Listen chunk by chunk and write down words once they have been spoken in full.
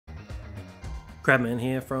Crabman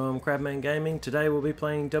here from Crabman Gaming. Today we'll be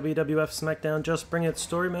playing WWF SmackDown Just Bring It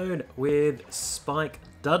Story Mode with Spike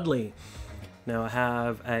Dudley. Now I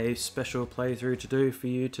have a special playthrough to do for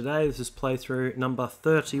you today. This is playthrough number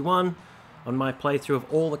 31 on my playthrough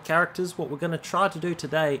of all the characters. What we're going to try to do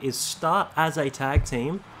today is start as a tag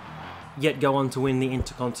team, yet go on to win the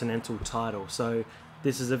Intercontinental title. So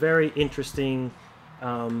this is a very interesting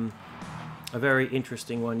one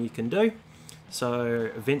you can do.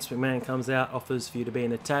 So Vince McMahon comes out, offers for you to be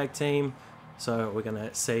in a tag team. So we're going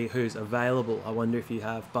to see who's available. I wonder if you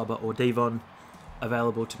have Bubba or Devon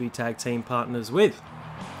available to be tag team partners with.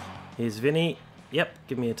 Here's Vinny. Yep,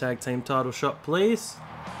 give me a tag team title shot, please.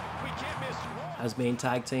 Has been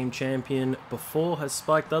tag team champion before, has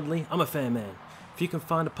Spike Dudley. I'm a fair man. If you can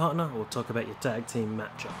find a partner, we'll talk about your tag team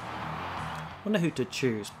matchup. Wonder who to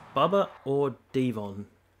choose, Bubba or Devon.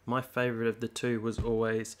 My favourite of the two was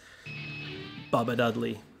always Bubba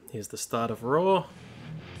Dudley. Here's the start of Raw.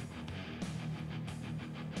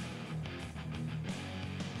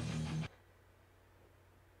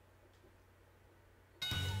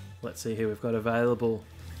 Let's see who we've got available.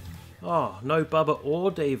 Oh, no Bubba or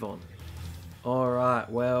Devon. Alright,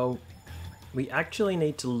 well, we actually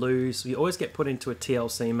need to lose. We always get put into a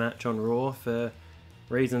TLC match on Raw for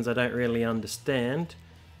reasons I don't really understand.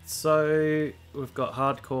 So, we've got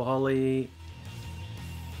Hardcore Holly.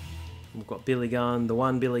 We've got Billy Gunn, the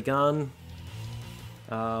one Billy Gunn.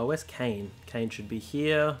 Where's Kane? Kane should be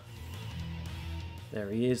here. There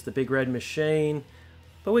he is, the Big Red Machine.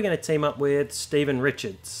 But we're going to team up with Steven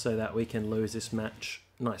Richards so that we can lose this match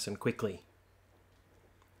nice and quickly.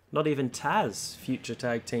 Not even Taz, future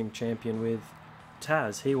tag team champion with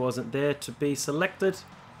Taz. He wasn't there to be selected.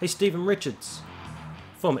 Hey Steven Richards,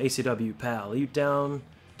 former ECW pal, are you down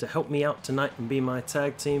to help me out tonight and be my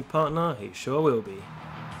tag team partner? He sure will be.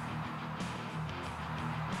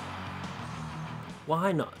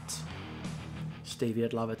 Why not? Stevie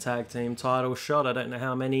would love a tag team title shot. I don't know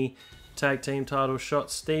how many tag team title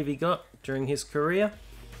shots Stevie got during his career.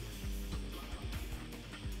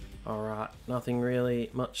 Alright, nothing really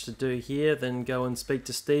much to do here. Then go and speak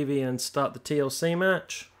to Stevie and start the TLC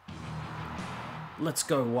match. Let's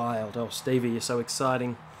go wild. Oh Stevie, you're so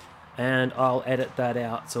exciting. And I'll edit that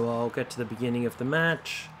out. So I'll get to the beginning of the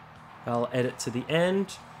match. I'll edit to the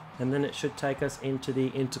end. And then it should take us into the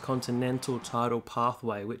Intercontinental title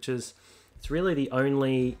pathway, which is, it's really the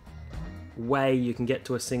only way you can get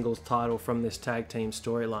to a singles title from this tag team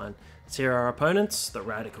storyline. Let's hear our opponents, the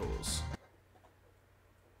Radicals.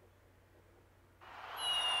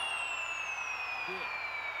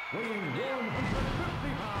 Weighing 150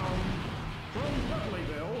 pounds from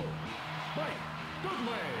Dudleyville, Spike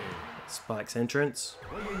Dudley. Spike's entrance.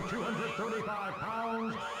 Weighing 235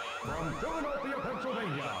 pounds from Philadelphia,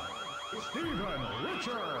 Pennsylvania, Steven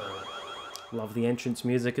Richards. Love the entrance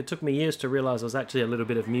music. It took me years to realise there was actually a little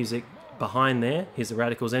bit of music behind there. Here's the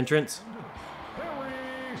Radicals entrance. Barry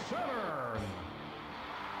Saturn.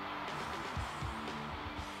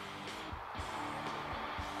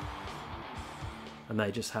 And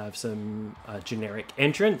they just have some generic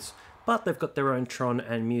entrance, but they've got their own Tron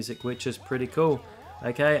and music, which is pretty cool.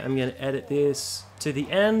 Okay, I'm going to edit this to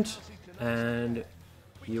the end, and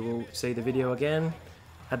you will see the video again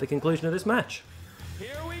at the conclusion of this match.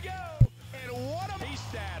 Here we go, and what a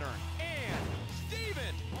Saturn and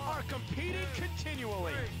Steven are competing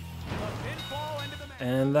continually. The pinfall into the match.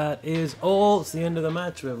 And that is all. It's the end of the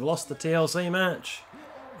match. We've lost the TLC match.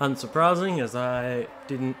 Unsurprising, as I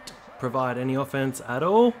didn't provide any offense at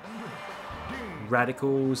all.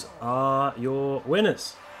 Radicals are your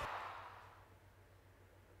winners.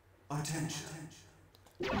 Attention.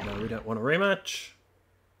 No, we don't want a rematch.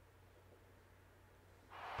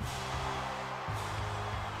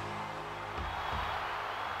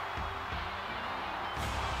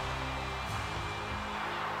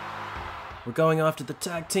 We're going after the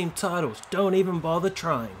tag team titles. Don't even bother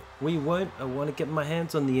trying. We won't. I want to get my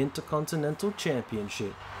hands on the Intercontinental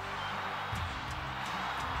Championship.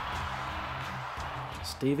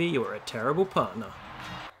 Stevie, you're a terrible partner.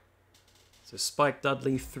 So Spike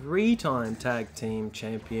Dudley, 3-time tag team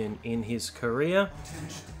champion in his career.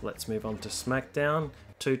 Let's move on to SmackDown.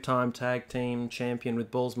 2-time tag team champion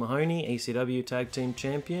with Balls Mahoney, ECW tag team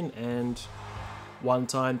champion, and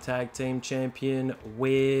 1-time tag team champion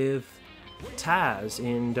with Taz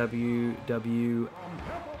in WWF.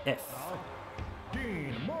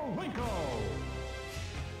 Dean Malenko.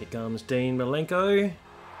 Here comes Dean Malenko.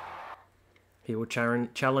 He will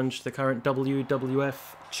challenge the current WWF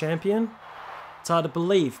champion. It's hard to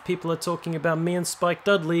believe. People are talking about me and Spike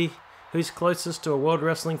Dudley. Who's closest to a World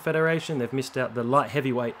Wrestling Federation? They've missed out the light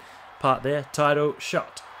heavyweight part there. Title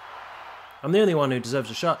shot. I'm the only one who deserves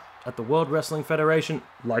a shot at the World Wrestling Federation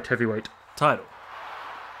Light Heavyweight title.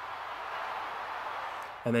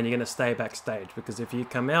 And then you're going to stay backstage, because if you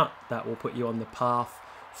come out, that will put you on the path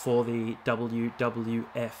for the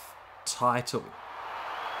WWF title.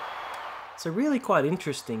 So really quite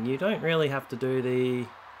interesting. You don't really have to do the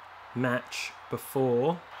match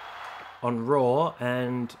before on Raw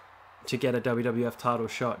and to get a WWF title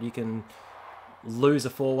shot. You can lose a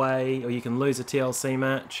 4-way, or you can lose a TLC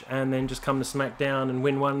match and then just come to SmackDown and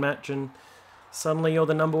win one match, and suddenly you're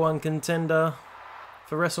the #1 contender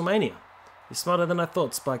for WrestleMania. You're smarter than I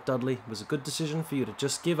thought, Spike Dudley. It was a good decision for you to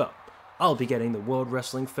just give up. I'll be getting the World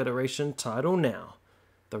Wrestling Federation title now.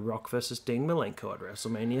 The Rock versus Dean Malenko at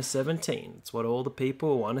WrestleMania 17. It's what all the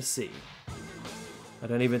people want to see. I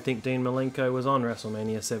don't even think Dean Malenko was on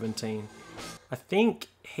WrestleMania 17. I think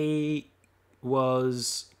he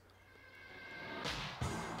was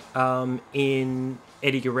in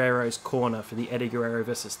Eddie Guerrero's corner for the Eddie Guerrero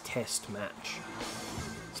versus Test match.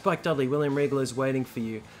 Spike Dudley, William Regal is waiting for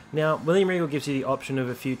you. Now, William Regal gives you the option of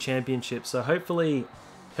a few championships, so hopefully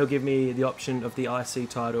he'll give me the option of the IC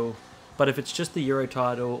title. But if it's just the Euro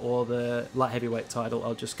title or the light heavyweight title,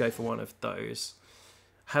 I'll just go for one of those.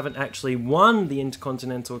 Haven't actually won the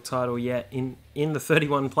Intercontinental title yet in the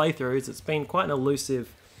 31 playthroughs. It's been quite an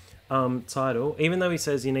elusive title. Even though he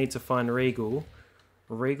says you need to find Regal,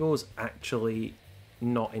 Regal's actually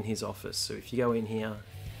not in his office. So if you go in here,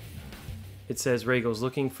 it says Regal's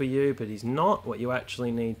looking for you, but he's not. What you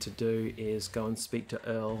actually need to do is go and speak to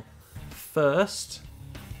Earl first,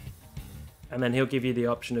 and then he'll give you the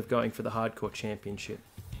option of going for the Hardcore Championship.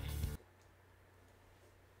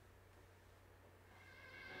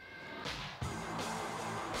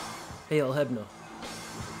 Hey, Earl Hebner.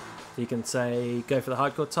 You can say go for the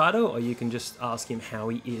Hardcore title, or you can just ask him how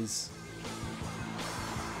he is.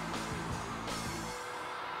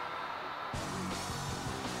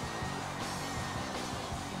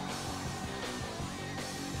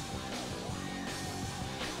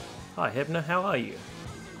 Hi Hebner, how are you?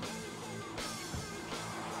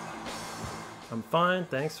 I'm fine,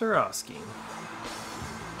 thanks for asking.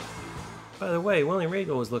 By the way, William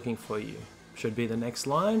Regal was looking for you. Should be the next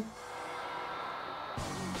line.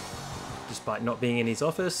 Despite not being in his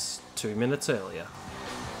office 2 minutes earlier.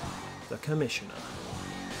 The Commissioner.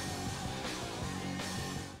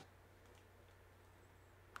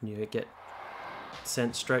 You get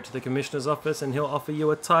sent straight to the Commissioner's office and he'll offer you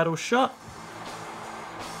a title shot.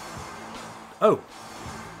 Oh,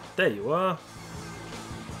 there you are.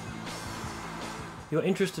 You're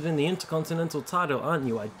interested in the Intercontinental title, aren't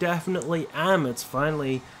you? I definitely am. It's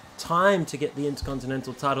finally time to get the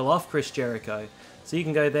Intercontinental title off Chris Jericho. So you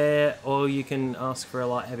can go there, or you can ask for a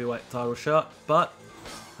light heavyweight title shot, but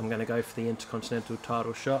I'm going to go for the Intercontinental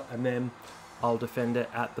title shot, and then I'll defend it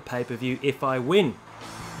at the pay-per-view if I win.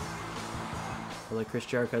 Although Chris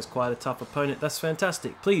Jericho's quite a tough opponent, that's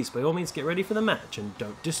fantastic. Please, by all means, get ready for the match, and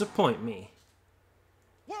don't disappoint me.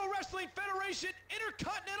 World Wrestling Federation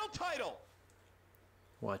Intercontinental title.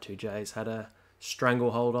 Y2J's had a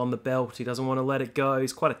stranglehold on the belt. He doesn't want to let it go.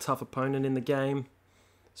 He's quite a tough opponent in the game.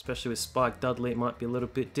 Especially with Spike Dudley, it might be a little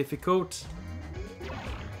bit difficult.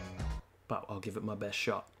 But I'll give it my best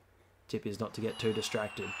shot. Tip is not to get too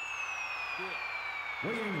distracted.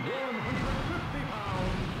 Weighing 150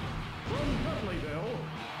 pounds from Dudleyville,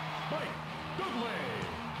 Spike Dudley.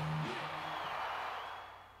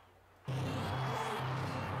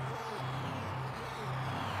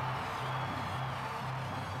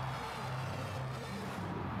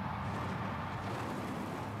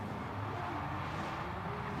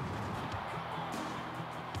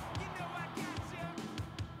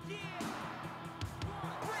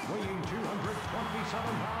 Weighing 227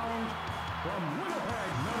 pounds from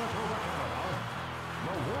Winnipeg, Manitoba, Canada,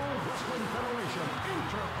 the World Wrestling Federation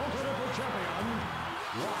Intercontinental Champion,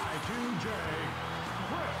 Y2J,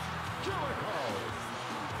 Chris Jericho.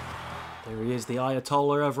 There he is, the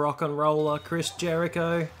Ayatollah of rock and roller, Chris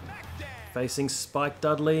Jericho, facing Spike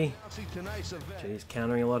Dudley. He's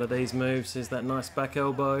countering a lot of these moves. There's that nice back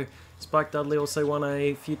elbow. Spike Dudley also won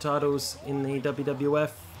a few titles in the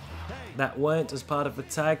WWF that weren't as part of a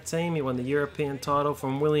tag team. He won the European title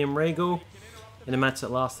from William Regal in a match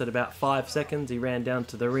that lasted about 5 seconds. He ran down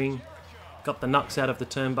to the ring, got the knucks out of the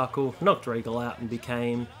turnbuckle, knocked Regal out and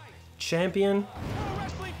became champion.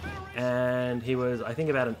 And he was, I think,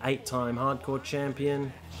 about an 8-time hardcore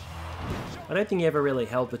champion. I don't think he ever really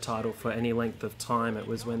held the title for any length of time. It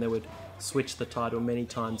was when they would switch the title many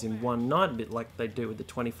times in one night, a bit like they do with the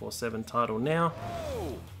 24/7 title now.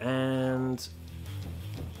 And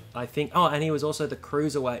I think, oh, and he was also the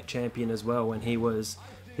Cruiserweight champion as well when he was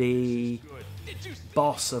the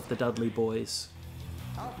boss of the Dudley Boys.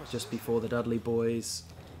 Just before the Dudley Boys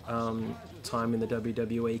time in the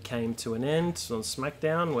WWE came to an end on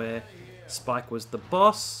SmackDown, where Spike was the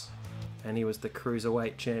boss and he was the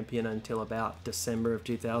Cruiserweight champion until about December of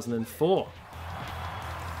 2004.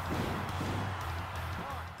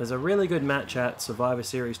 There's a really good match at Survivor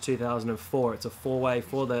Series 2004. It's a 4-way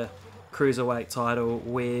for the Cruiserweight title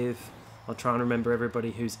with, I'll try and remember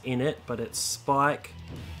everybody who's in it, but it's Spike,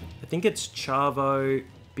 I think it's Chavo,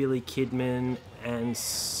 Billy Kidman, and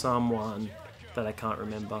someone that I can't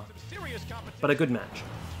remember. But a good match.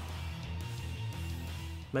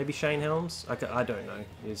 Maybe Shane Helms? I don't know.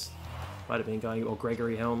 Might have been going, or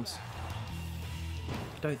Gregory Helms.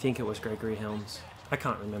 I don't think it was Gregory Helms. I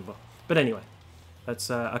can't remember. But anyway, that's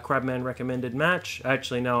a Crabman recommended match.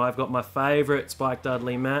 Actually, no, I've got my favourite Spike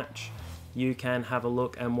Dudley match. You can have a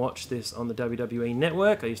look and watch this on the WWE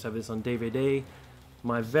Network. I used to have this on DVD.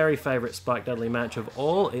 My very favourite Spike Dudley match of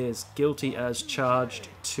all is Guilty as Charged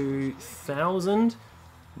 2000.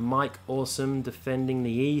 Mike Awesome defending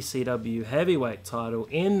the ECW Heavyweight title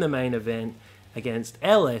in the main event against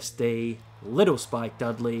LSD, Little Spike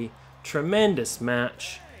Dudley. Tremendous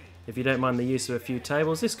match. If you don't mind the use of a few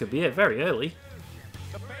tables, this could be it very early.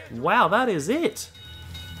 Wow, that is it.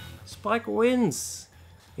 Spike wins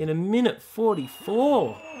in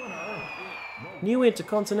 1:44. New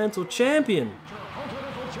Intercontinental Champion.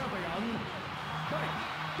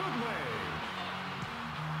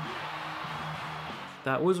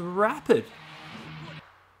 That was rapid.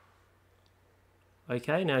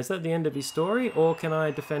 Okay, now is that the end of his story, or can I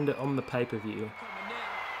defend it on the pay-per-view?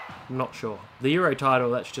 I'm not sure. The Euro title,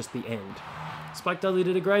 that's just the end. Spike Dudley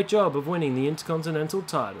did a great job of winning the Intercontinental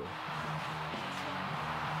title.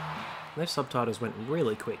 Those subtitles went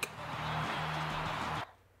really quick.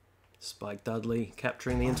 Spike Dudley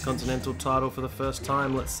capturing the Intercontinental title for the first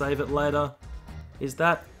time. Let's save it later.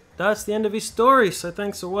 That's the end of his story, so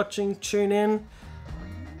thanks for watching. Tune in.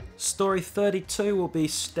 Story 32 will be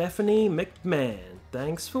Stephanie McMahon.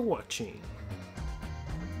 Thanks for watching.